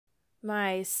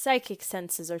My psychic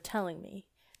senses are telling me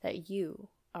that you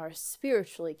are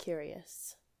spiritually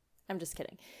curious. I'm just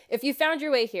kidding. If you found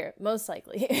your way here, most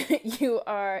likely you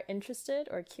are interested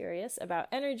or curious about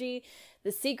energy,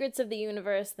 the secrets of the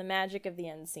universe, the magic of the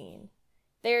unseen.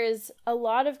 There's a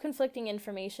lot of conflicting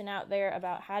information out there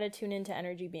about how to tune into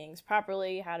energy beings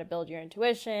properly, how to build your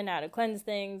intuition, how to cleanse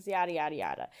things, yada, yada,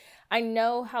 yada. I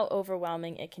know how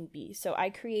overwhelming it can be, so I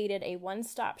created a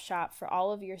one-stop shop for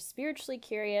all of your spiritually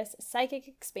curious, psychic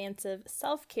expansive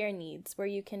self-care needs, where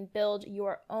you can build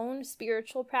your own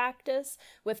spiritual practice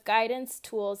with guidance,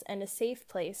 tools, and a safe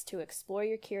place to explore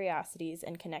your curiosities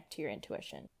and connect to your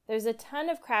intuition. There's a ton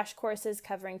of crash courses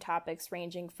covering topics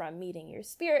ranging from meeting your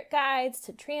spirit guides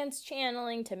to trance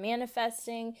channeling to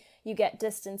manifesting. You get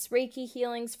distance Reiki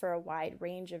healings for a wide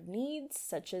range of needs,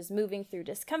 such as moving through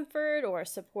discomfort or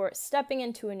support stepping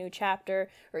into a new chapter,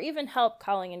 or even help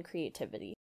calling in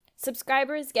creativity.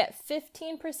 Subscribers get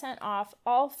 15% off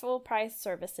all full price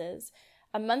services,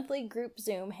 a monthly group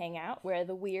Zoom hangout where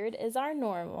the weird is our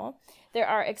normal. There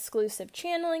are exclusive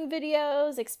channeling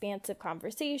videos, expansive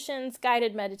conversations,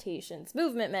 guided meditations,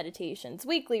 movement meditations,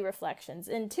 weekly reflections,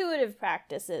 intuitive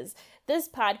practices, this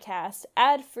podcast,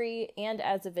 ad-free and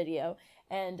as a video,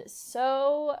 and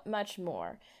so much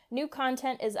more. New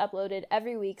content is uploaded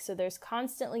every week, so there's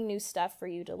constantly new stuff for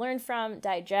you to learn from,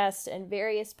 digest, and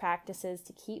various practices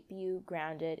to keep you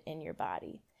grounded in your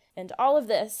body. And all of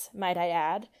this, might I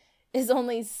add, is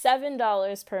only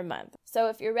 $7 per month. So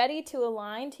if you're ready to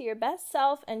align to your best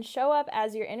self and show up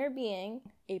as your inner being,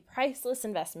 a priceless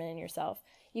investment in yourself,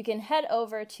 you can head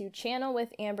over to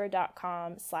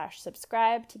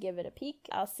channelwithamber.com/subscribe to give it a peek.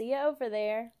 I'll see you over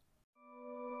there.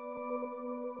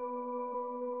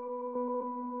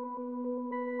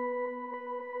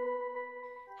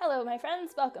 Hello, my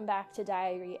friends. Welcome back to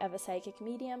Diary of a Psychic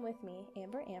Medium with me,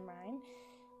 Amber Amrine.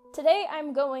 Today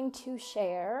I'm going to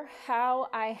share how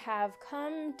I have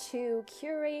come to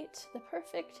curate the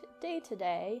perfect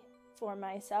day-to-day for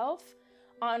myself,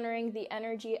 honoring the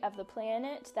energy of the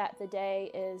planet that the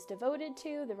day is devoted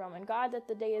to, the Roman god that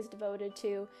the day is devoted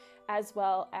to, as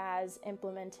well as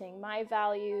implementing my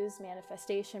values,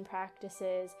 manifestation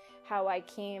practices, how I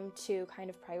came to kind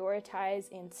of prioritize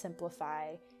and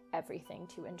simplify everything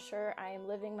to ensure I am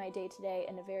living my day-to-day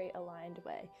in a very aligned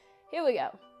way. Here we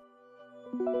go.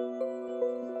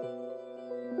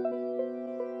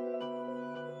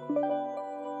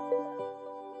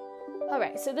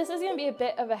 Alright, so this is going to be a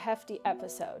bit of a hefty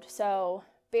episode, so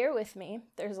bear with me.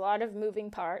 There's a lot of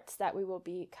moving parts that we will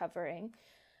be covering.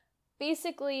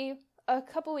 Basically, a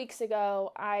couple weeks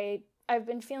ago, I've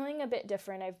been feeling a bit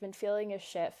different. I've been feeling a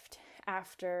shift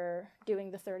after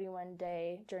doing the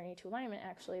 31-day journey to alignment,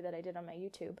 actually, that I did on my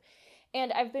YouTube.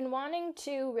 And I've been wanting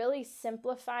to really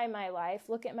simplify my life,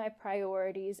 look at my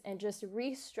priorities, and just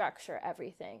restructure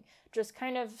everything. Just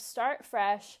kind of start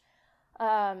fresh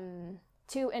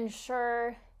to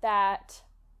ensure that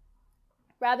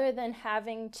rather than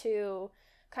having to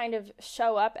kind of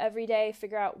show up every day,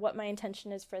 figure out what my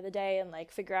intention is for the day, and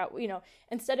like figure out,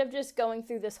 instead of just going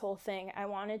through this whole thing, I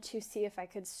wanted to see if I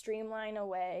could streamline a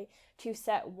way to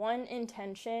set one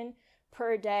intention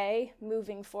per day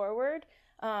moving forward.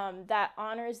 That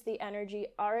honors the energy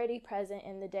already present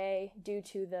in the day due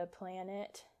to the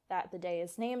planet that the day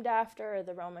is named after, or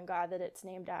the Roman god that it's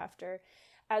named after,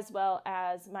 as well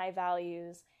as my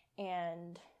values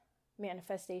and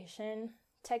manifestation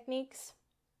techniques.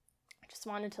 I just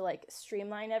wanted to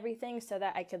streamline everything so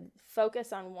that I could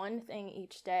focus on one thing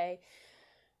each day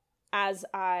as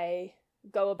I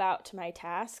go about to my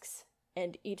tasks,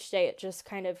 and each day it just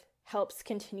kind of helps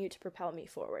continue to propel me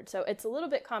forward. So it's a little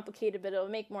bit complicated, but it'll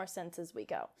make more sense as we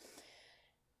go.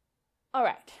 All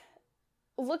right.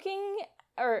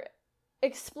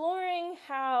 Exploring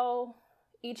how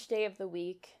each day of the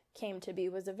week came to be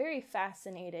was a very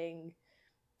fascinating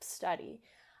study.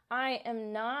 I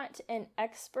am not an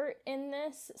expert in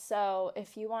this, so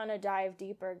if you want to dive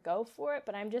deeper, go for it,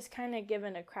 but I'm just kind of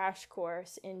giving a crash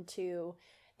course into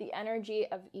the energy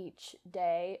of each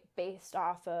day based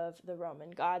off of the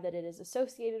Roman god that it is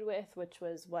associated with, which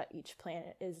was what each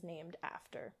planet is named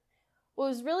after. What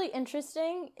was really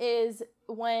interesting is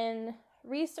when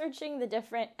researching the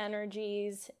different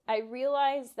energies, I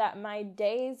realized that my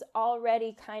days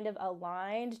already kind of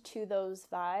aligned to those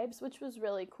vibes, which was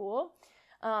really cool.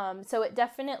 So it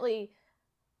definitely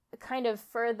kind of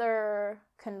further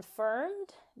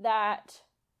confirmed that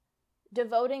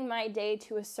devoting my day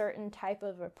to a certain type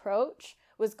of approach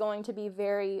was going to be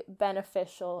very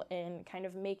beneficial in kind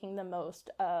of making the most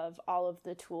of all of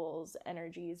the tools,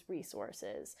 energies,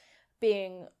 resources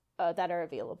being that are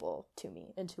available to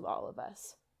me and to all of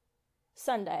us.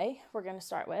 Sunday, we're going to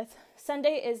start with.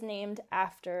 Sunday is named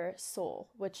after Sol,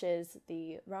 which is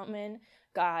the Roman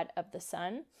god of the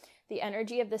sun. The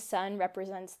energy of the sun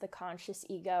represents the conscious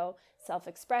ego,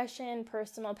 self-expression,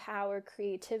 personal power,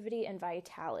 creativity, and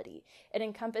vitality. It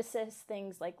encompasses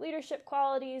things like leadership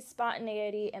qualities,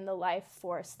 spontaneity, and the life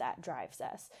force that drives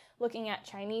us. Looking at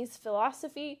Chinese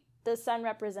philosophy, the sun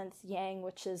represents yang,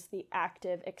 which is the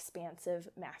active, expansive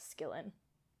masculine.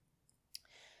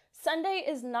 Sunday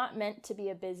is not meant to be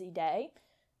a busy day,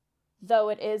 though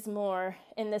it is more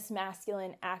in this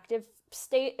masculine active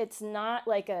state. It's not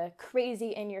like a crazy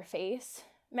in-your-face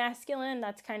masculine.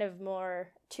 That's kind of more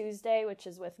Tuesday, which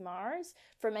is with Mars.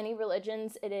 For many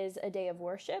religions, it is a day of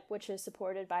worship, which is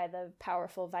supported by the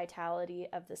powerful vitality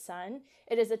of the sun.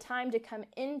 It is a time to come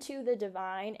into the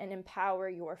divine and empower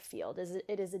your field.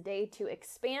 It is a day to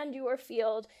expand your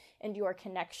field and your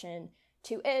connection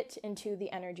to it and to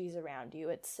the energies around you.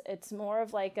 It's more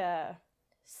of like a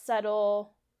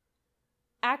subtle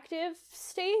active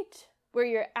state where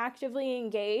you're actively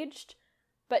engaged,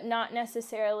 but not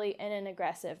necessarily in an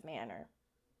aggressive manner.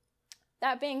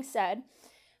 That being said,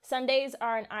 Sundays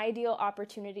are an ideal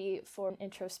opportunity for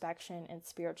introspection and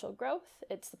spiritual growth.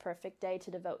 It's the perfect day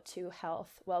to devote to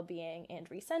health, well-being, and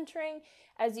recentering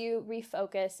as you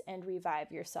refocus and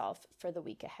revive yourself for the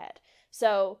week ahead.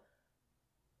 So,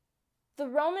 the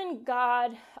Roman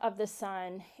god of the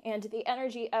sun and the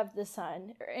energy of the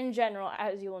sun, or in general,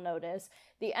 as you will notice,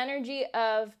 the energy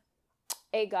of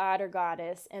a god or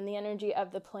goddess and the energy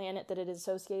of the planet that it is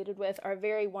associated with are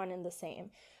very one and the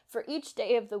same. For each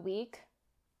day of the week,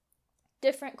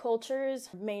 different cultures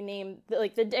may name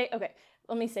like the day. Okay,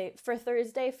 let me say for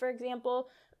Thursday, for example,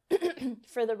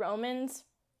 for the Romans,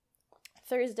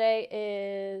 Thursday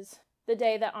is the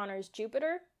day that honors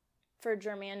Jupiter. For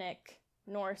Germanic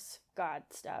Norse god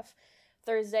stuff,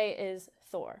 Thursday is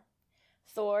Thor.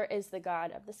 Thor is the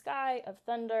god of the sky, of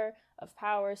thunder, of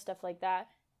power, stuff like that,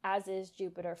 as is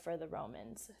Jupiter for the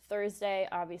Romans. Thursday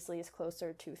obviously is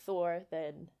closer to Thor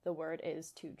than the word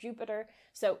is to Jupiter.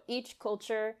 So each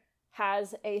culture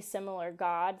has a similar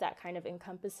god that kind of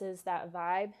encompasses that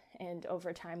vibe. And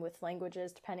over time with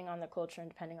languages, depending on the culture and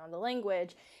depending on the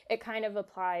language, it kind of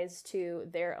applies to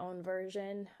their own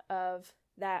version of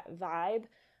that vibe.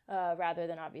 Rather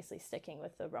than obviously sticking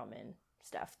with the Roman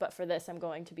stuff. But for this, I'm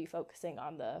going to be focusing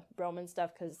on the Roman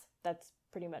stuff because that's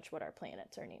pretty much what our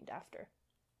planets are named after.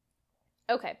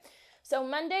 Okay, so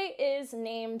Monday is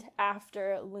named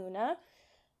after Luna,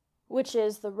 which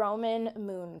is the Roman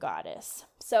moon goddess.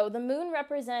 So the moon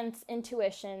represents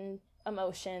intuition,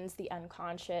 emotions, the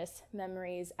unconscious,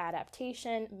 memories,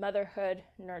 adaptation, motherhood,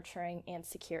 nurturing, and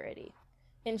security.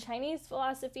 In Chinese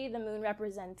philosophy, the moon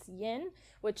represents yin,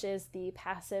 which is the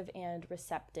passive and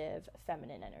receptive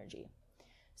feminine energy.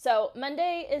 So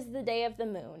Monday is the day of the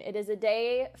moon. It is a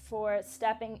day for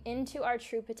stepping into our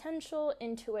true potential,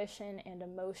 intuition, and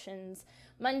emotions.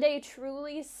 Monday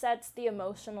truly sets the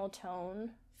emotional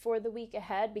tone for the week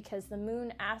ahead because the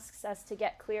moon asks us to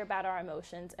get clear about our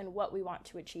emotions and what we want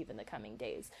to achieve in the coming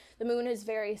days. The moon is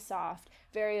very soft,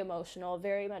 very emotional,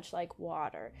 very much like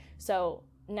water. So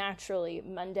naturally,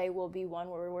 Monday will be one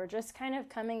where we're just kind of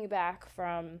coming back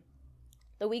from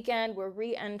the weekend, we're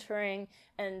re-entering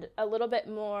and a little bit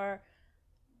more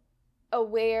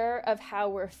aware of how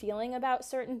we're feeling about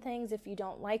certain things. If you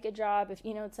don't like a job, if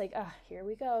it's like, here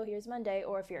we go, here's Monday,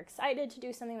 or if you're excited to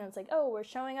do something that's like, we're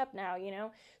showing up now,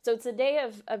 So it's a day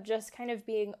of just kind of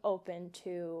being open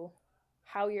to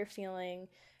how you're feeling,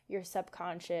 your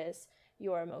subconscious,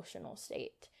 your emotional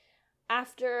state.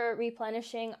 After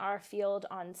replenishing our field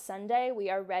on Sunday, we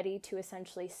are ready to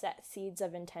essentially set seeds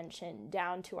of intention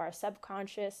down to our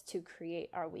subconscious to create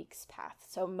our week's path.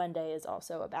 So Monday is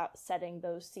also about setting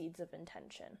those seeds of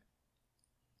intention.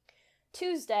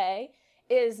 Tuesday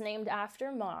is named after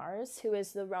Mars, who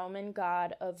is the Roman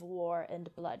god of war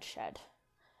and bloodshed.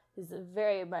 He's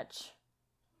very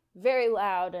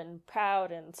loud and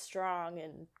proud and strong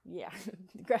and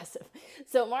aggressive.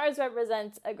 So Mars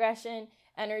represents aggression,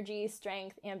 energy,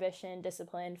 strength, ambition,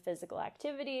 discipline, physical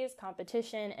activities,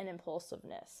 competition, and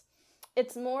impulsiveness.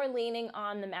 It's more leaning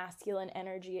on the masculine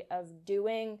energy of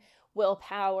doing,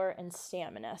 willpower, and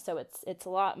stamina. So it's a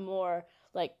lot more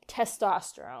like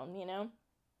testosterone,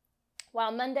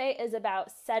 While Monday is about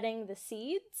setting the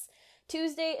seeds,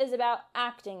 Tuesday is about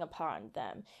acting upon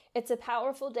them. It's a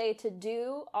powerful day to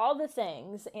do all the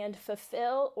things and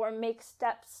fulfill or make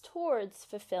steps towards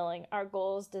fulfilling our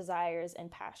goals, desires, and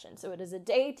passions. So it is a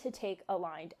day to take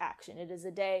aligned action. It is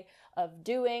a day of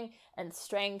doing and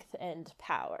strength and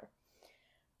power.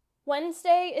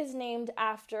 Wednesday is named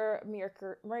after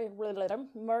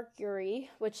Mercury,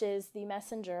 which is the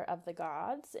messenger of the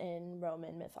gods in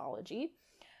Roman mythology.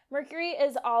 Mercury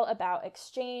is all about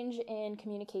exchange in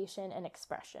communication and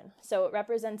expression. So it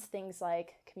represents things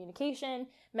like communication,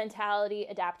 mentality,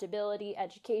 adaptability,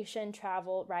 education,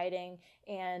 travel, writing,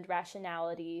 and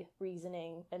rationality,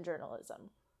 reasoning, and journalism.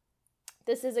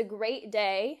 This is a great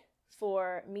day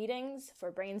for meetings,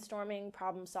 for brainstorming,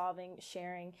 problem solving,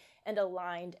 sharing, and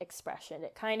aligned expression.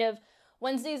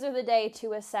 Wednesdays are the day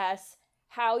to assess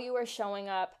how you are showing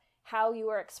up, how you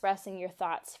are expressing your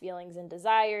thoughts, feelings, and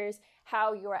desires,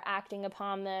 how you are acting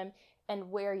upon them, and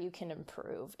where you can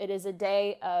improve. It is a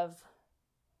day of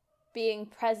being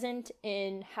present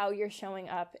in how you're showing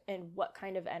up and what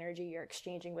kind of energy you're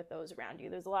exchanging with those around you.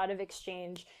 There's a lot of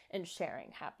exchange and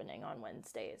sharing happening on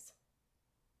Wednesdays.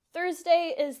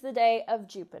 Thursday is the day of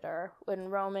Jupiter. In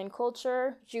Roman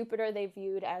culture, Jupiter they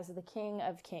viewed as the king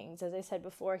of kings. As I said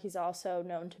before, he's also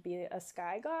known to be a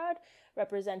sky god,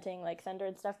 representing like thunder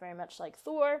and stuff, very much like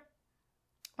Thor.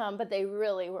 But they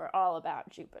really were all about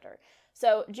Jupiter.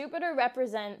 So Jupiter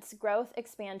represents growth,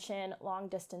 expansion,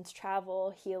 long-distance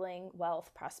travel, healing, wealth,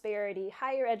 prosperity,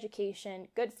 higher education,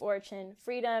 good fortune,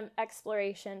 freedom,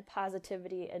 exploration,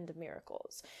 positivity, and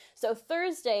miracles. So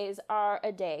Thursdays are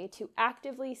a day to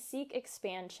actively seek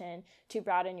expansion to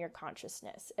broaden your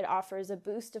consciousness. It offers a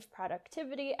boost of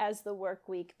productivity as the work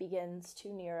week begins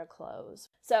to near a close.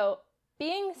 So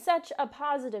being such a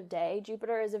positive day,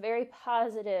 Jupiter is a very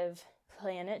positive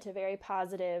planet, a very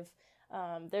positive,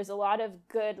 there's a lot of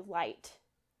good light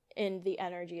in the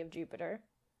energy of Jupiter.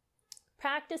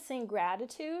 Practicing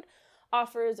gratitude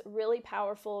offers really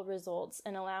powerful results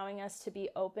in allowing us to be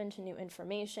open to new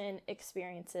information,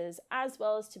 experiences, as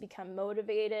well as to become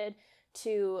motivated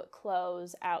to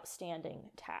close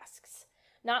outstanding tasks.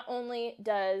 Not only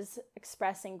does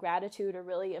expressing gratitude or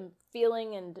really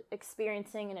feeling and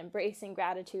experiencing and embracing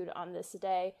gratitude on this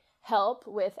day help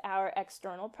with our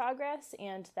external progress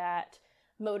and that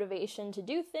motivation to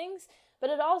do things,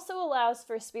 but it also allows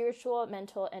for spiritual,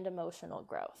 mental, and emotional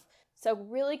growth. So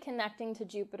really connecting to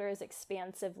Jupiter's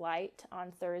expansive light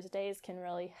on Thursdays can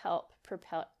really help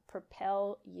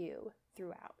propel you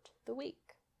throughout the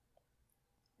week.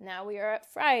 Now we are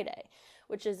at Friday,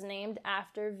 which is named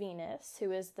after Venus,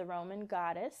 who is the Roman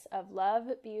goddess of love,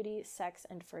 beauty, sex,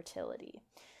 and fertility.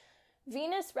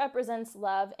 Venus represents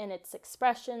love in its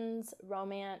expressions,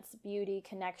 romance, beauty,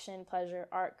 connection, pleasure,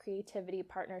 art, creativity,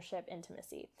 partnership,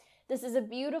 intimacy. This is a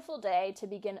beautiful day to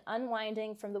begin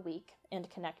unwinding from the week and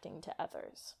connecting to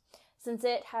others. Since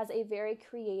it has a very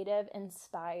creative,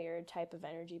 inspired type of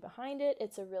energy behind it,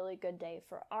 it's a really good day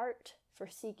for art, for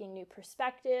seeking new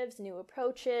perspectives, new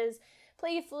approaches,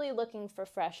 playfully looking for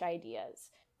fresh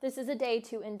ideas. This is a day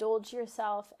to indulge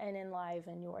yourself and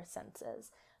enliven your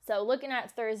senses. So looking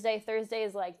at Thursday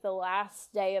is like the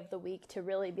last day of the week to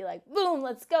really be like, boom,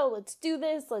 let's go, let's do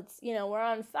this, we're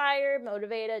on fire,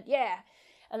 motivated, yeah.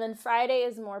 And then Friday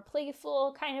is more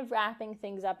playful, kind of wrapping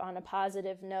things up on a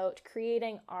positive note,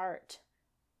 creating art,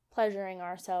 pleasuring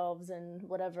ourselves in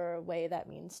whatever way that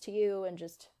means to you, and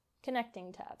just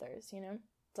connecting to others,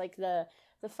 It's like the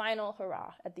final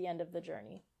hurrah at the end of the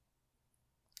journey.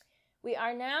 We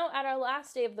are now at our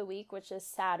last day of the week, which is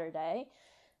Saturday.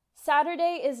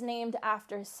 Saturday is named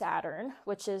after Saturn,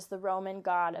 which is the Roman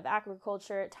god of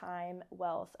agriculture, time,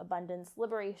 wealth, abundance,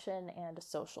 liberation, and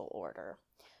social order.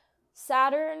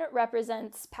 Saturn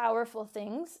represents powerful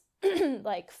things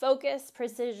like focus,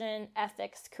 precision,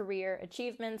 ethics, career,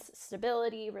 achievements,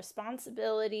 stability,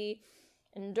 responsibility,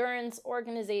 endurance,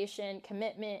 organization,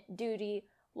 commitment, duty,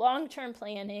 long-term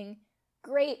planning,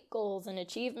 great goals and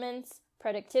achievements,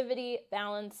 productivity,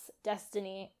 balance,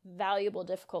 destiny, valuable,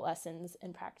 difficult lessons,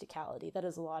 and practicality. That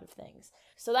is a lot of things.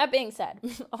 So that being said,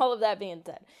 all of that being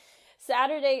said,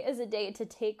 Saturday is a day to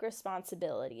take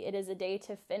responsibility. It is a day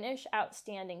to finish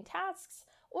outstanding tasks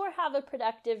or have a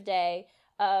productive day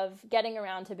of getting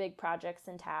around to big projects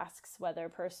and tasks, whether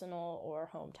personal or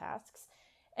home tasks,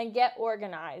 and get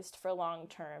organized for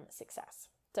long-term success.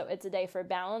 So it's a day for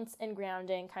balance and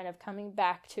grounding, kind of coming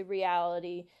back to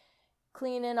reality,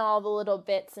 cleaning all the little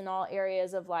bits in all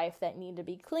areas of life that need to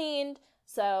be cleaned,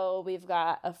 so we've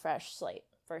got a fresh slate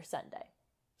for Sunday.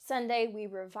 Sunday, we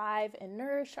revive and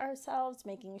nourish ourselves,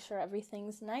 making sure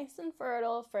everything's nice and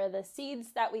fertile for the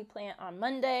seeds that we plant on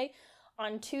Monday.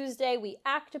 On Tuesday, we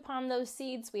act upon those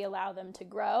seeds, we allow them to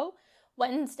grow.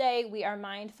 Wednesday, we are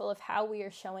mindful of how we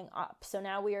are showing up. So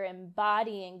now we are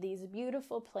embodying these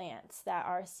beautiful plants that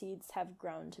our seeds have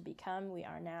grown to become. We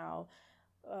are now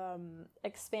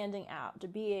expanding out to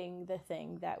being the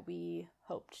thing that we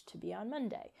hoped to be on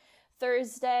Monday.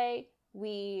 Thursday,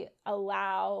 We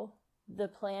allow the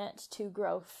plant to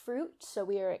grow fruit. So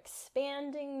we are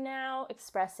expanding now,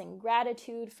 expressing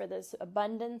gratitude for this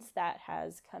abundance that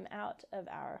has come out of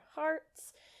our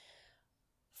hearts.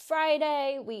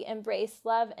 Friday, we embrace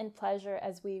love and pleasure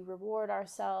as we reward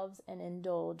ourselves and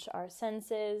indulge our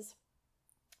senses.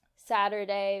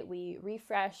 Saturday, we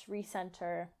refresh,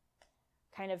 recenter,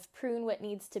 kind of prune what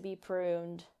needs to be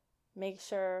pruned, make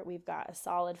sure we've got a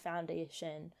solid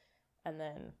foundation. And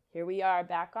then here we are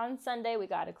back on Sunday. We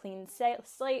got a clean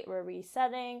slate. We're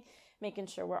resetting, making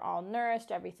sure we're all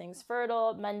nourished, everything's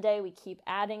fertile. Monday, we keep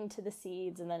adding to the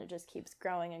seeds, and then it just keeps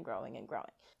growing and growing and growing.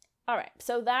 All right,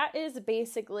 so that is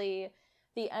basically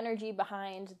the energy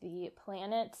behind the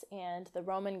planets and the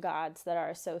Roman gods that are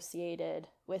associated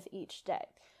with each day.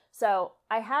 So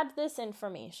I had this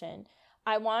information.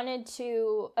 I wanted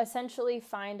to essentially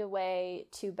find a way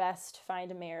to best find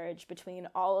a marriage between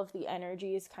all of the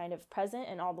energies kind of present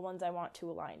and all the ones I want to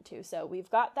align to. So we've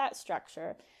got that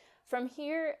structure. From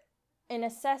here, in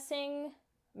assessing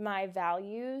my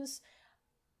values,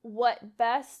 what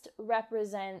best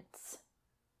represents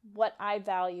what I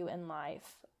value in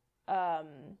life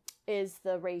is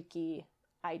the Reiki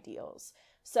ideals.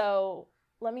 So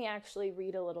let me actually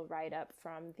read a little write-up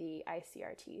from the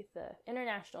ICRT, the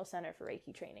International Center for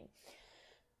Reiki Training.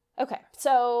 Okay,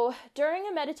 so during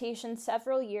a meditation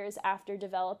several years after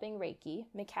developing Reiki,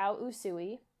 Mikao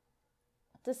Usui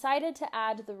decided to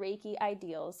add the Reiki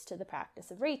ideals to the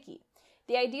practice of Reiki.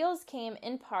 The ideals came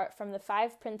in part from the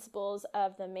 5 principles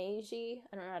of the Meiji,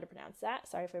 I don't know how to pronounce that,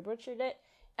 sorry if I butchered it,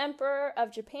 Emperor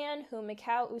of Japan, whom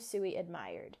Mikao Usui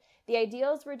admired. The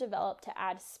ideals were developed to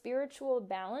add spiritual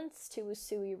balance to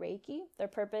Usui Reiki. Their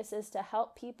purpose is to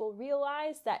help people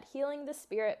realize that healing the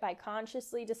spirit by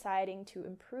consciously deciding to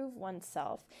improve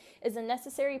oneself is a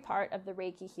necessary part of the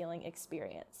Reiki healing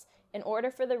experience. In order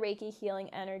for the Reiki healing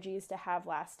energies to have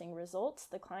lasting results,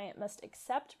 the client must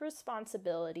accept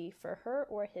responsibility for her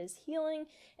or his healing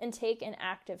and take an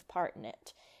active part in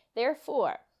it.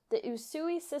 Therefore, the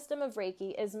Usui system of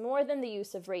Reiki is more than the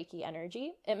use of Reiki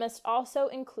energy. It must also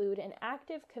include an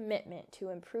active commitment to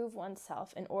improve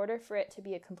oneself in order for it to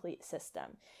be a complete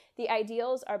system. The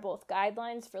ideals are both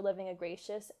guidelines for living a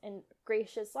gracious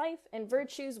life and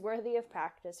virtues worthy of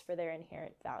practice for their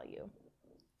inherent value.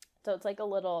 So it's like a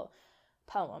little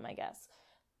poem, I guess.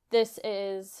 These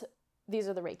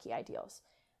are the Reiki ideals.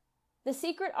 The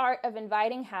secret art of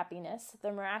inviting happiness,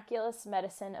 the miraculous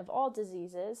medicine of all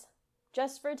diseases.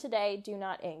 Just for today, do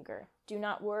not anger. Do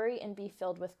not worry and be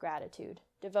filled with gratitude.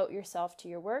 Devote yourself to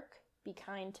your work. Be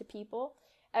kind to people.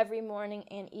 Every morning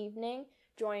and evening,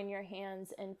 join your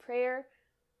hands in prayer.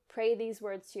 Pray these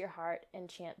words to your heart and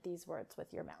chant these words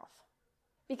with your mouth.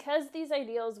 Because these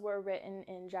ideals were written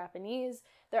in Japanese,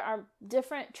 there are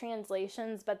different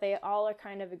translations, but they all are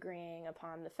kind of agreeing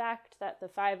upon the fact that the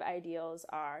 5 ideals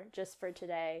are, just for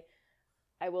today,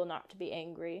 I will not be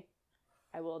angry.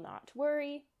 I will not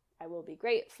worry. I will be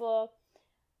grateful,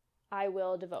 I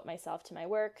will devote myself to my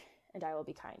work, and I will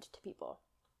be kind to people.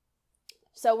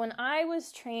 So when I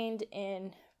was trained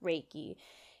in Reiki,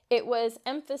 it was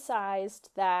emphasized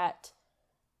that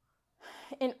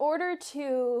in order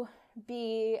to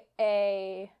be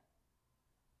a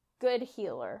good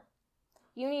healer,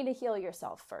 you need to heal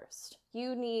yourself first.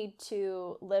 You need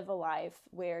to live a life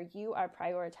where you are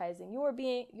prioritizing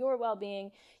your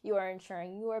well-being, you are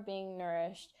ensuring you are being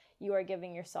nourished, you are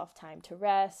giving yourself time to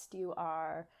rest, you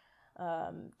are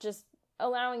just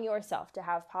allowing yourself to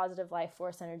have positive life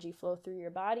force energy flow through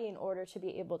your body in order to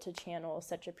be able to channel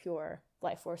such a pure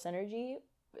life force energy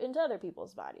into other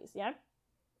people's bodies, yeah?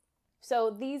 So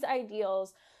these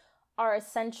ideals are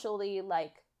essentially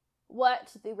like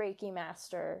what the Reiki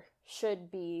master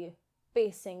should be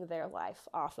basing their life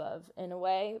off of in a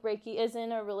way. Reiki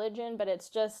isn't a religion, but it's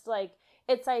just like,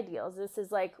 it's ideals. This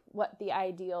is like what the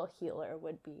ideal healer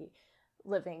would be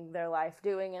living their life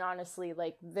doing. And honestly,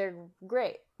 like, they're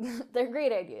great. They're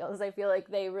great ideals. I feel like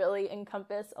they really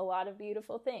encompass a lot of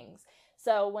beautiful things.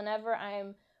 So whenever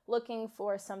I'm looking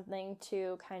for something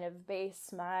to kind of base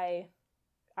my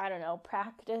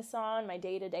practice on, my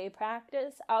day-to-day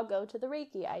practice, I'll go to the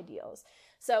Reiki ideals.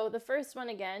 So the first one,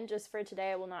 again, just for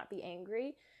today, I will not be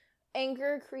angry.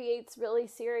 Anger creates really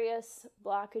serious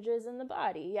blockages in the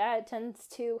body. Yeah, it tends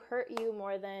to hurt you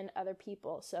more than other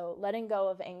people. So letting go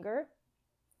of anger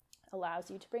allows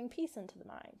you to bring peace into the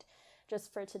mind.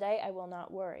 Just for today, I will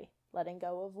not worry. Letting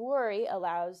go of worry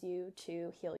allows you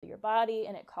to heal your body,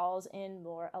 and it calls in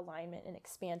more alignment and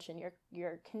expansion.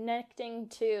 You're connecting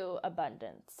to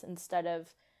abundance instead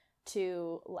of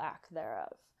to lack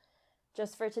thereof.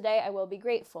 Just for today, I will be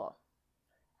grateful.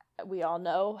 we all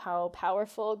know how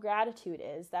powerful gratitude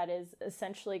is. That is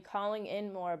essentially calling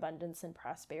in more abundance and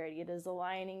prosperity. It is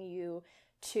aligning you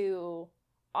to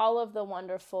all of the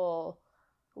wonderful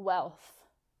wealth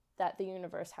that the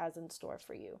universe has in store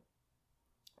for you.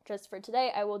 Just for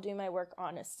today, I will do my work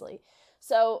honestly.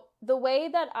 So the way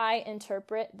that I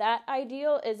interpret that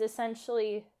ideal is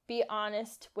essentially be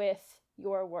honest with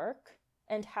your work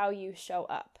and how you show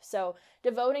up. So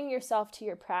devoting yourself to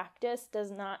your practice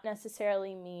does not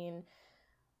necessarily mean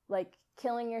like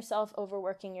killing yourself,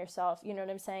 overworking yourself, you know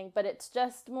what I'm saying? But it's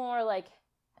just more like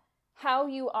how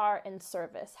you are in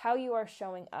service, how you are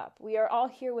showing up. We are all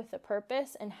here with a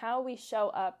purpose, and how we show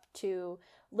up to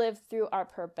live through our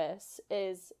purpose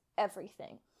is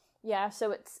everything. Yeah,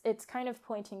 so it's kind of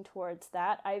pointing towards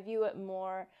that. I view it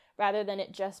more, rather than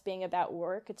it just being about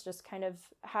work, it's just kind of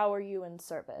how are you in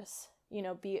service? You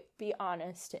know, be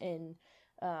honest in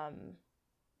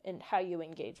how you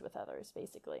engage with others,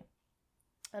 basically.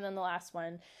 And then the last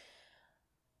one,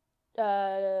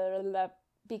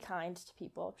 be kind to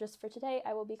people. Just for today,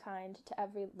 I will be kind to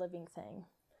every living thing.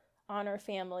 Honor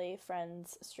family,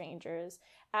 friends, strangers.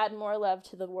 Add more love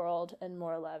to the world, and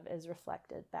more love is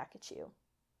reflected back at you.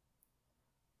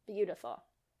 Beautiful.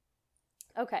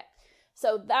 Okay,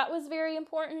 so that was very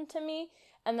important to me.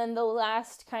 And then the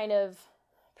last kind of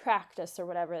practice or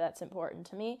whatever that's important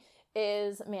to me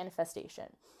is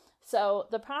manifestation. So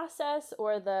the process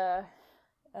or the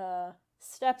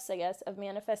steps, I guess, of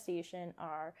manifestation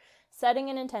are setting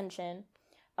an intention,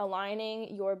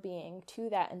 aligning your being to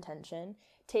that intention,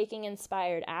 taking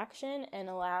inspired action, and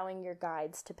allowing your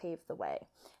guides to pave the way.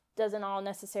 Doesn't all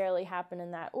necessarily happen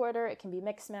in that order. It can be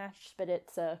mixed-matched, but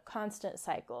it's a constant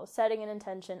cycle. Setting an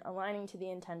intention, aligning to the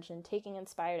intention, taking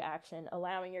inspired action,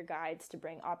 allowing your guides to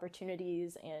bring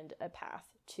opportunities and a path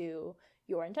to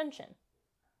your intention.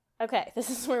 Okay, this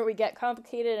is where we get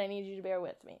complicated. I need you to bear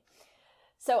with me.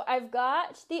 So I've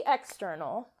got the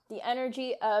external, the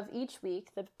energy of each week,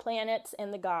 the planets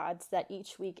and the gods that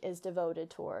each week is devoted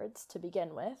towards to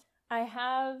begin with. I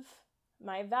have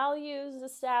my values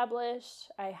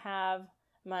established. I have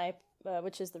my,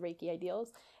 which is the Reiki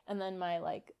ideals, and then my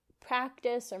like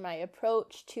practice or my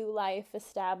approach to life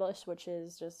established, which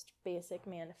is just basic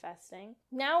manifesting.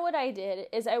 Now what I did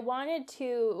is I wanted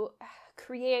to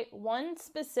create one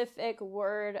specific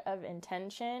word of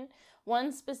intention,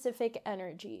 one specific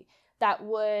energy that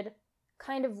would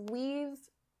kind of weave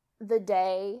the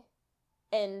day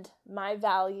and my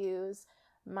values,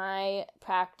 my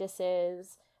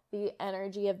practices, the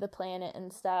energy of the planet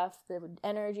and stuff, the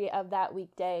energy of that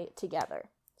weekday together,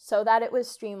 so that it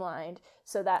was streamlined,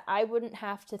 so that I wouldn't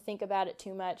have to think about it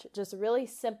too much, just really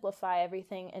simplify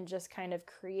everything and just kind of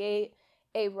create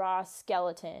a raw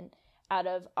skeleton out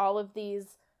of all of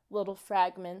these little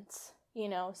fragments, you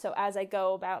know. So as I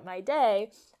go about my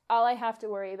day, all I have to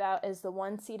worry about is the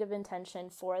one seed of intention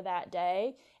for that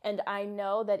day, and I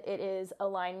know that it is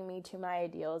aligning me to my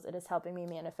ideals, it is helping me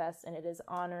manifest, and it is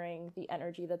honoring the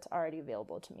energy that's already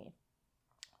available to me.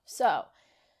 So,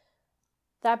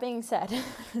 that being said,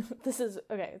 this is,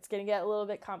 okay, it's going to get a little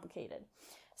bit complicated.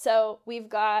 So, we've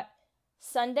got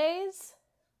Sundays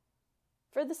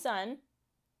for the sun,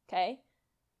 okay?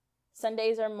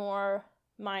 Sundays are more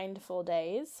mindful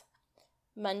days.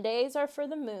 Mondays are for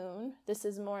the moon. This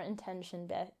is more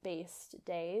intention-based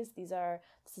days.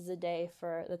 This is a day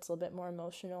that's a little bit more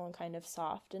emotional and kind of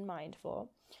soft and mindful.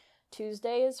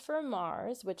 Tuesday is for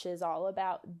Mars, which is all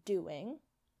about doing.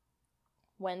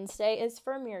 Wednesday is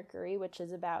for Mercury, which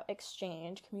is about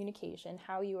exchange, communication,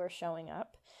 how you are showing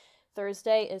up.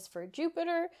 Thursday is for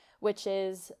Jupiter, which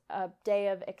is a day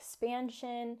of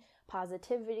expansion,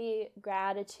 positivity,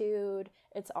 gratitude.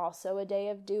 It's also a day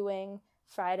of doing.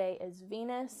 Friday is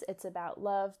Venus. It's about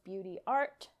love, beauty,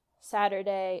 art.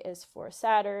 Saturday is for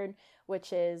Saturn,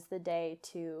 which is the day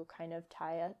to kind of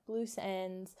tie up loose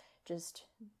ends, just,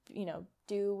 you know,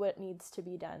 do what needs to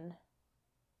be done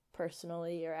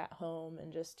personally or at home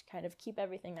and just kind of keep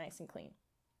everything nice and clean.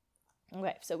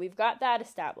 Okay, so we've got that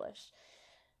established.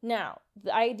 Now,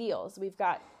 the ideals. We've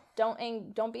got don't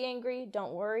be angry,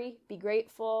 don't worry, be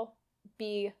grateful,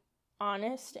 be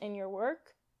honest in your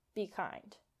work, be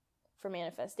kind. For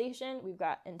manifestation, we've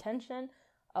got intention,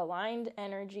 aligned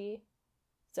energy,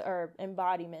 or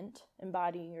embodiment,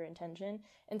 embodying your intention,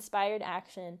 inspired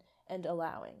action, and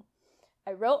allowing.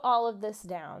 I wrote all of this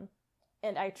down,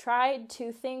 and I tried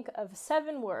to think of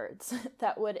 7 words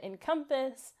that would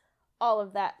encompass all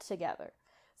of that together.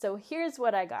 So here's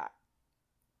what I got.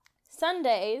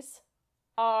 Sundays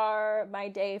are my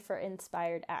day for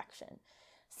inspired action.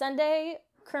 Sunday,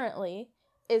 currently,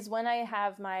 is when I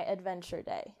have my adventure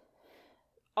day.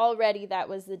 Already that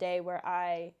was the day where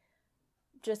I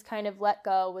just kind of let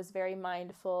go, was very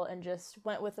mindful, and just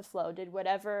went with the flow, did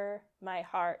whatever my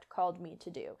heart called me to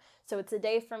do. So it's a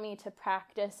day for me to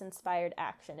practice inspired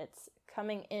action. It's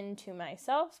coming into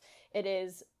myself. It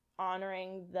is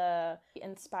honoring the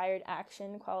inspired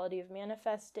action quality of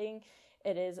manifesting.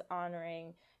 It is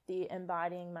honoring the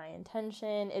embodying my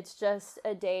intention. It's just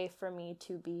a day for me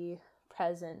to be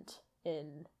present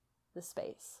in the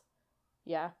space.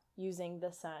 Yeah, using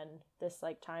the sun, this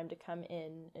like time to come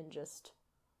in and just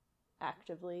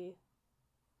actively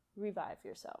revive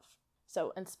yourself.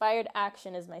 So inspired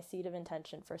action is my seed of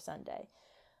intention for Sunday.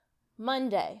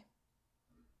 Monday,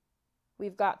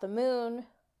 we've got the moon.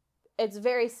 It's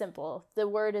very simple. The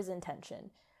word is intention.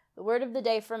 The word of the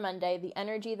day for Monday, the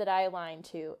energy that I align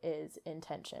to is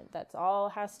intention. That's all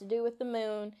it has to do with the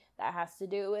moon. That has to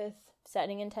do with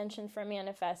setting intention for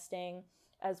manifesting,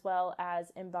 as well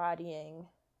as embodying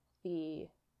the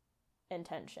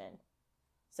intention.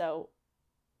 So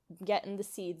getting the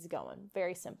seeds going.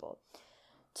 Very simple.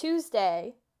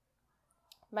 Tuesday,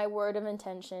 my word of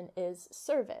intention is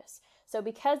service. So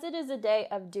because it is a day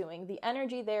of doing, the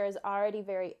energy there is already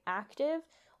very active.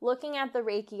 Looking at the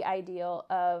Reiki ideal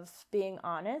of being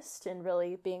honest and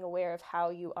really being aware of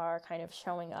how you are kind of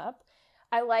showing up,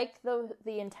 I like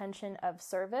the intention of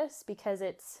service because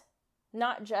it's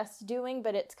not just doing,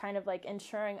 but it's kind of like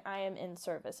ensuring I am in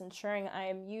service, ensuring I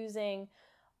am using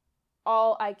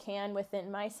all I can within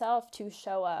myself to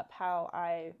show up how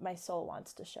my soul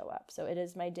wants to show up. So it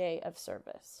is my day of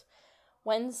service.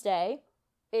 Wednesday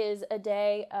is a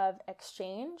day of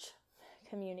exchange,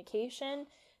 communication.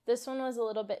 This one was a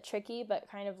little bit tricky, but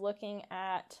kind of looking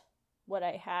at what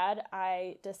I had,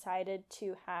 I decided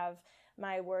to have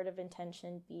my word of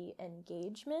intention be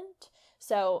engagement.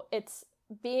 So it's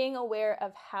being aware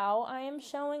of how I am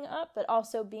showing up, but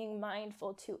also being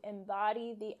mindful to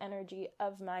embody the energy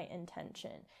of my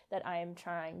intention that I am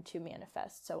trying to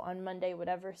manifest. So on Monday,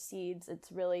 whatever seeds,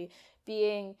 it's really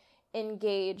being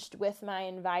engaged with my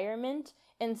environment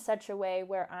in such a way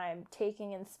where I'm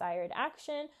taking inspired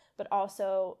action, but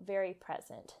also very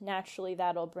present. Naturally,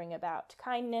 that'll bring about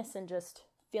kindness and just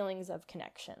feelings of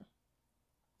connection.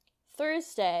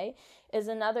 Thursday is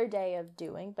another day of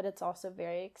doing, but it's also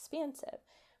very expansive.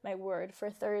 My word for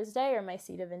Thursday, or my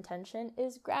seed of intention,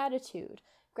 is gratitude.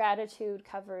 Gratitude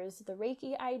covers the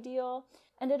Reiki ideal,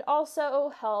 and it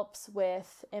also helps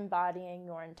with embodying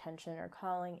your intention or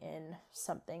calling in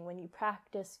something. When you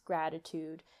practice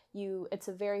gratitude, it's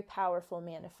a very powerful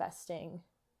manifesting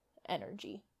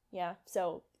energy. Yeah,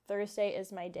 so Thursday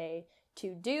is my day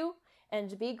to do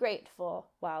and be grateful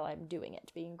while I'm doing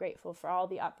it. Being grateful for all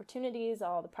the opportunities,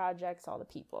 all the projects, all the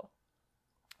people.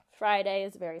 Friday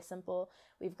is very simple.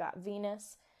 We've got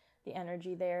Venus. The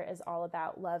energy there is all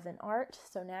about love and art.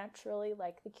 So naturally,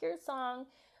 like the Cure song,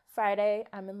 Friday,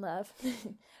 I'm in love.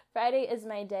 Friday is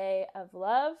my day of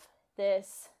love.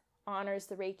 This honors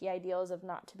the Reiki ideals of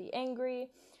not to be angry,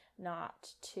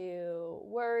 not to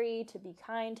worry, to be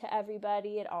kind to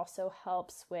everybody. It also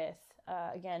helps with,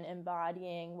 again,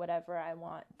 embodying whatever I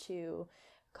want to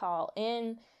call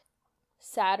in.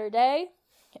 Saturday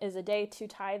is a day to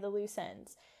tie the loose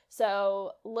ends.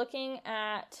 So looking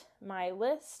at my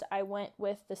list, I went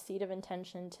with the seed of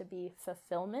intention to be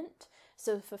fulfillment.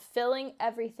 So fulfilling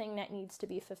everything that needs to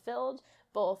be fulfilled,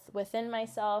 both within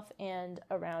myself and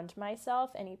around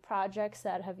myself. Any projects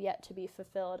that have yet to be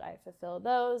fulfilled, I fulfill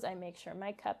those. I make sure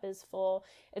my cup is full.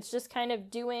 It's just kind of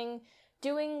doing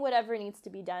whatever needs to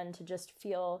be done to just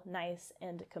feel nice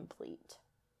and complete.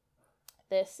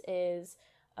 This is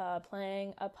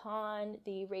playing upon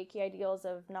the Reiki ideals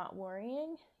of not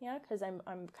worrying, because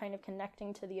I'm kind of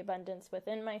connecting to the abundance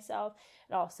within myself.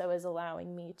 It also is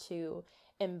allowing me to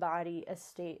embody a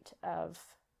state of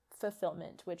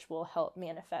fulfillment, which will help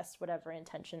manifest whatever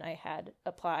intention I had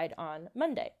applied on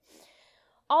Monday.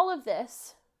 All of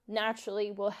this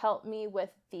naturally will help me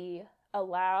with the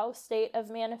allow state of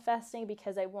manifesting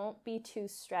because I won't be too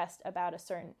stressed about a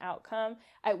certain outcome.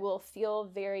 I will feel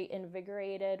very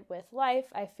invigorated with life.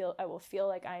 I will feel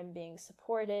like I'm being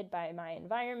supported by my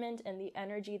environment and the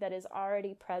energy that is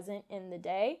already present in the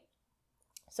day.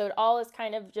 So it all is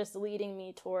kind of just leading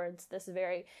me towards this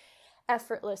very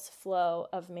effortless flow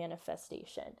of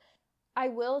manifestation. I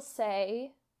will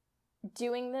say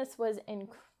doing this was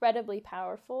incredibly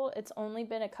powerful. It's only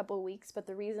been a couple weeks, but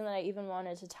the reason that I even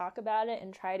wanted to talk about it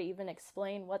and try to even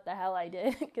explain what the hell I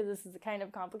did, because this is kind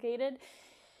of complicated,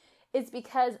 is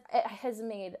because it has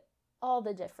made all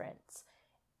the difference.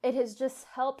 It has just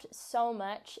helped so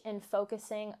much in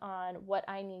focusing on what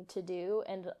I need to do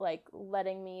and like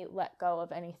letting me let go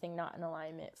of anything not in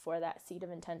alignment for that seed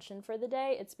of intention for the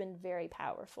day. It's been very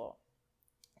powerful.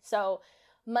 So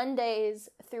Mondays,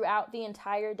 throughout the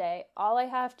entire day, all I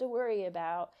have to worry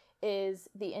about is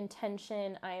the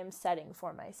intention I am setting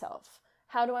for myself.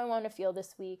 How do I want to feel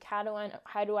this week? How do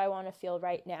I want to feel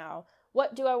right now?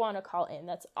 What do I want to call in?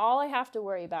 That's all I have to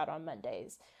worry about on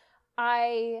Mondays.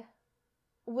 I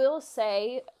will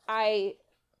say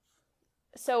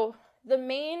so the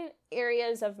main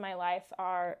areas of my life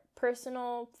are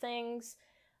personal things,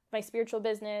 my spiritual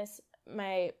business,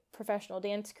 my professional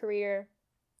dance career,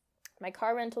 my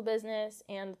car rental business,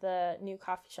 and the new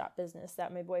coffee shop business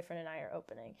that my boyfriend and I are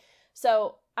opening.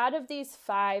 So out of these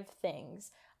 5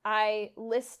 things, I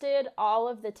listed all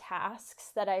of the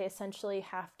tasks that I essentially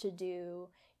have to do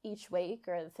each week,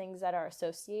 or the things that are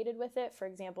associated with it. For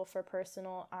example, for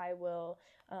personal, I will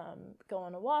go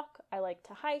on a walk. I like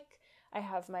to hike. I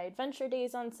have my adventure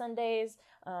days on Sundays,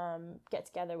 get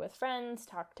together with friends,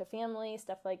 talk to family,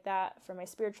 stuff like that. For my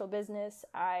spiritual business,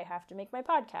 I have to make my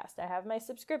podcast. I have my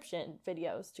subscription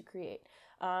videos to create,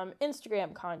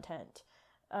 Instagram content,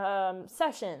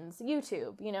 sessions,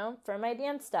 YouTube, For my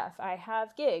dance stuff, I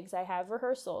have gigs, I have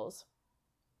rehearsals.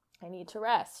 I need to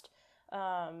rest.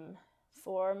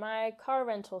 For my car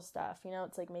rental stuff,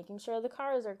 it's like making sure the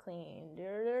cars are clean.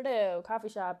 Coffee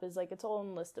shop is like its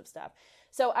own list of stuff.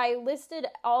 So I listed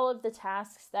all of the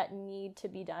tasks that need to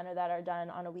be done or that are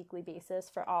done on a weekly basis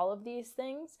for all of these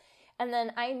things. And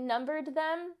then I numbered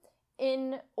them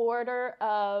in order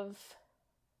of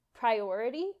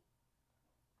priority.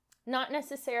 Not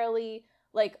necessarily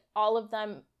like all of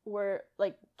them were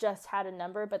like just had a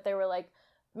number, but there were like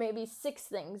maybe 6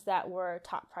 things that were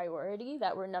top priority,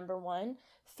 that were number 1,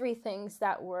 3 things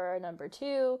that were number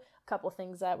 2, a couple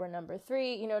things that were number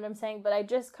 3, you know what I'm saying? But I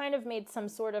just kind of made some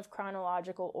sort of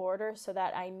chronological order so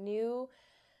that I knew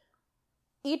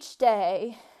each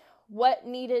day what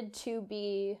needed to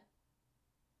be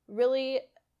really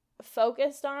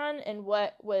focused on and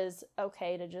what was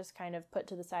okay to just kind of put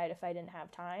to the side if I didn't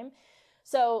have time.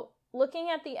 So looking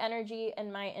at the energy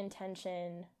and my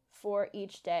intention for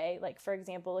each day, like for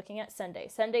example, looking at Sunday.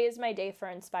 Sunday is my day for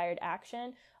inspired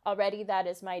action. Already that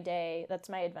is my day, that's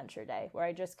my adventure day, where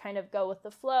I just kind of go with the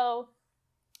flow.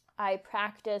 I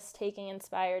practice taking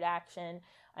inspired action.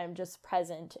 I'm just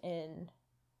present in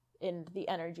the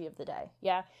energy of the day.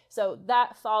 Yeah. So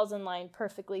that falls in line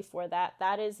perfectly for that.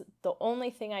 That is the only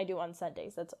thing I do on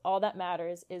Sundays. That's all that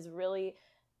matters, is really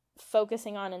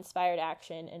focusing on inspired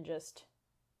action and just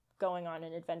going on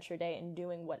an adventure day and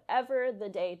doing whatever the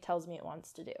day tells me it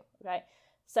wants to do. Okay.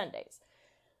 Sundays.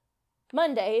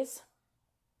 Mondays,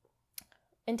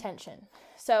 intention.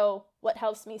 So what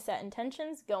helps me set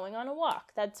intentions? Going on a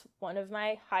walk. That's one of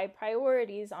my high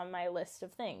priorities on my list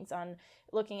of things. On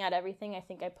looking at everything, I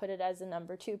think I put it as a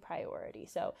number 2 priority.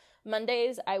 So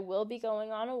Mondays, I will be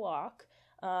going on a walk.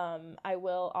 I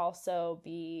will also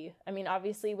be,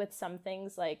 obviously with some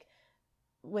things like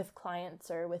with clients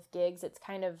or with gigs, it's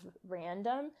kind of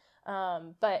random.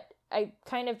 But I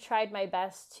kind of tried my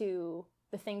best to,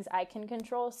 the things I can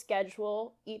control,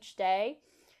 schedule each day.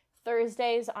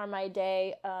 Thursdays are my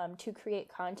day to create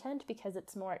content because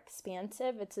it's more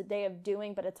expansive. It's a day of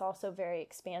doing, but it's also very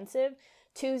expansive.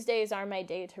 Tuesdays are my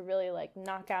day to really like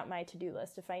knock out my to-do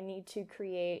list. If I need to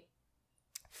create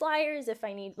flyers, if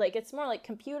I need, like, it's more like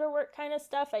computer work kind of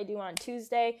stuff I do on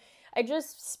Tuesday. I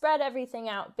just spread everything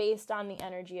out based on the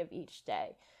energy of each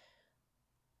day.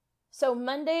 So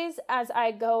Mondays, as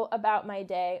I go about my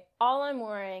day, all I'm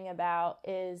worrying about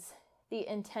is the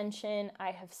intention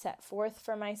I have set forth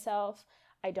for myself.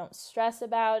 I don't stress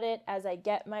about it. As I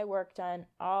get my work done,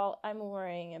 all I'm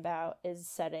worrying about is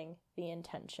setting the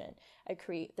intention. I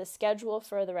create the schedule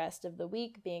for the rest of the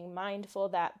week, being mindful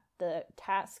that the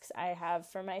tasks I have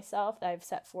for myself, that I've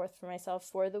set forth for myself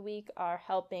for the week, are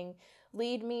helping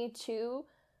lead me to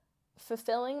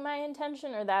fulfilling my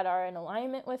intention, or that are in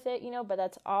alignment with it, but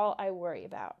that's all I worry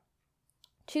about.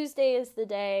 Tuesday is the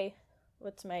day.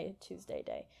 What's my Tuesday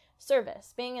day?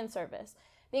 Service, being in service,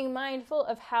 being mindful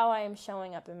of how I am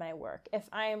showing up in my work. If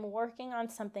I am working on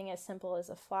something as simple as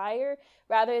a flyer,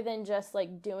 rather than just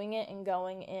like doing it and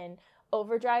going in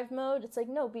overdrive mode, it's like,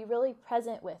 no, be really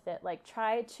present with it. Like,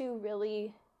 try to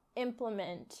really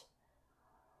implement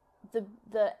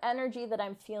the energy that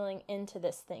I'm feeling into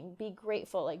this thing. Be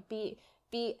grateful, like be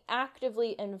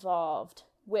actively involved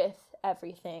with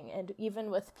everything, and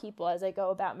even with people as I go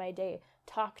about my day.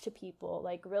 Talk to people,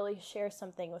 like really share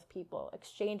something with people,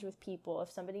 exchange with people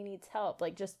if somebody needs help.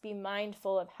 Like, just be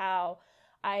mindful of how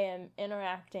I am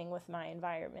interacting with my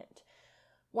environment.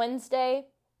 Wednesday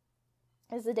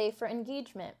is the day for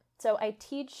engagement. So I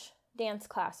teach dance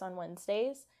class on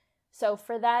Wednesdays. So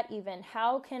for that, even,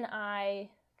 how can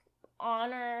I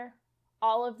honor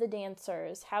all of the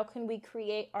dancers? How can we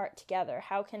create art together?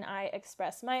 How can I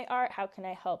express my art? How can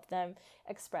I help them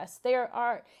express their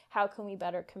art? How can we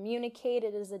better communicate?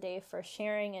 It is a day for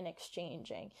sharing and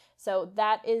exchanging. So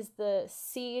that is the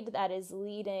seed that is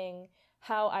leading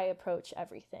how I approach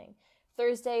everything.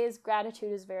 Thursdays,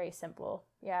 gratitude is very simple.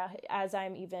 Yeah, as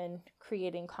I'm even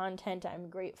creating content, I'm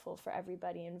grateful for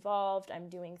everybody involved. I'm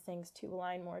doing things to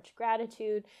align more to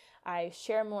gratitude. I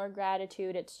share more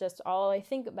gratitude. It's just all I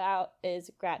think about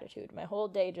is gratitude. My whole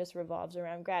day just revolves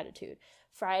around gratitude.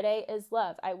 Friday is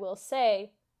love. I will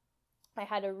say I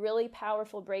had a really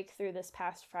powerful breakthrough this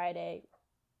past Friday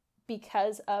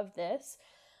because of this,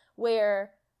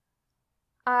 where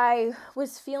I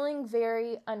was feeling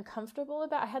very uncomfortable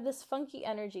I had this funky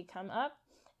energy come up,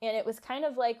 and it was kind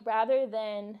of like, rather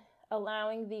than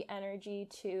allowing the energy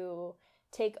to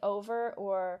take over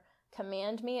or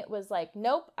command me, it was like,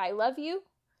 nope, I love you.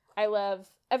 I love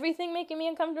everything making me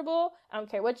uncomfortable. I don't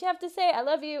care what you have to say. I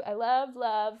love you. I love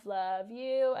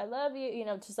you. I love you.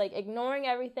 Just like ignoring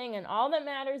everything, and all that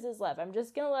matters is love. I'm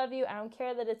just going to love you. I don't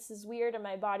care that it's as weird and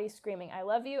my body's screaming. I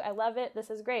love you. I love it.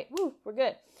 This is great. Woo, we're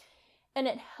good. And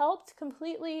it helped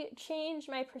completely change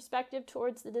my perspective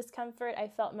towards the discomfort. I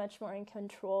felt much more in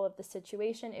control of the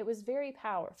situation. It was very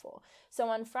powerful. So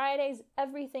on Fridays,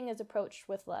 everything is approached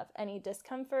with love. Any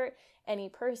discomfort, any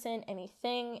person,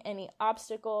 anything, any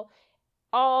obstacle,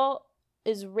 all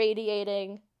is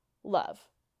radiating love.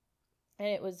 And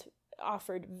it was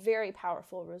offered very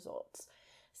powerful results.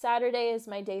 Saturday is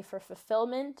my day for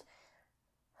fulfillment.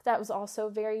 That was also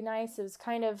very nice. It was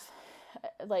kind of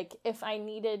like, if I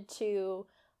needed to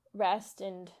rest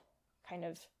and kind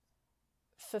of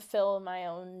fulfill my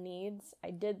own needs,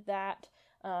 I did that.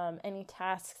 Any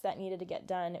tasks that needed to get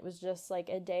done, it was just like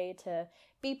a day to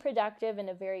be productive in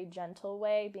a very gentle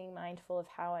way, being mindful of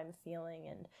how I'm feeling.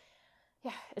 And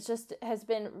yeah, it just has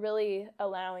been really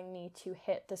allowing me to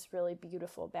hit this really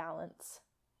beautiful balance.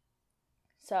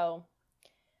 So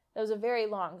that was a very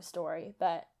long story,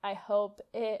 but I hope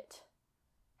it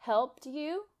helped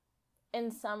you in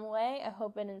some way. I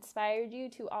hope it inspired you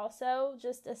to also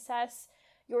just assess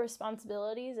your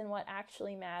responsibilities and what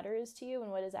actually matters to you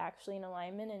and what is actually in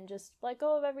alignment, and just let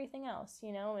go of everything else,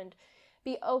 and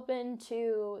be open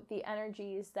to the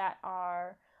energies that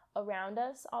are around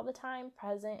us all the time,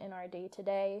 present in our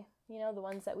day-to-day, the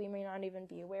ones that we may not even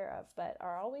be aware of, but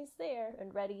are always there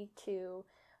and ready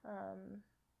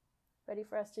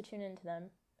for us to tune into them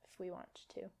if we want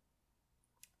to.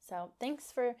 So thanks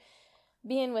for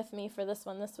being with me for this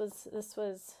one.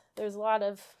 There's a lot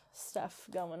of stuff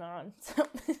going on.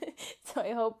 So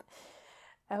I hope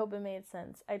it made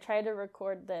sense. I tried to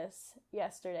record this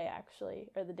yesterday, actually,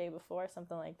 or the day before,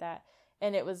 something like that.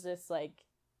 And it was just like,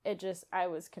 I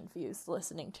was confused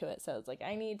listening to it. So I was like,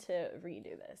 I need to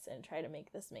redo this and try to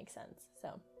make this make sense.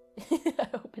 So I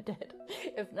hope it did.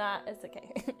 If not, it's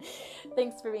okay.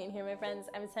 Thanks for being here, my friends.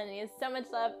 I'm sending you so much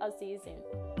love. I'll see you soon.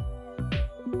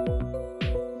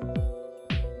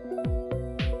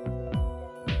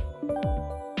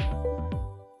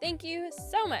 Thank you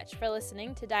so much for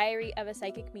listening to Diary of a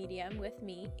Psychic Medium with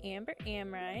me, Amber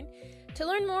Amrine. To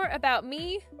learn more about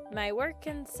me, my work,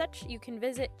 and such, you can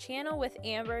visit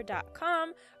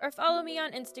channelwithamber.com or follow me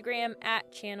on Instagram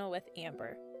at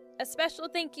channelwithamber. A special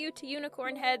thank you to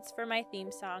Unicorn Heads for my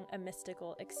theme song, A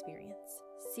Mystical Experience.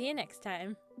 See you next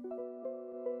time.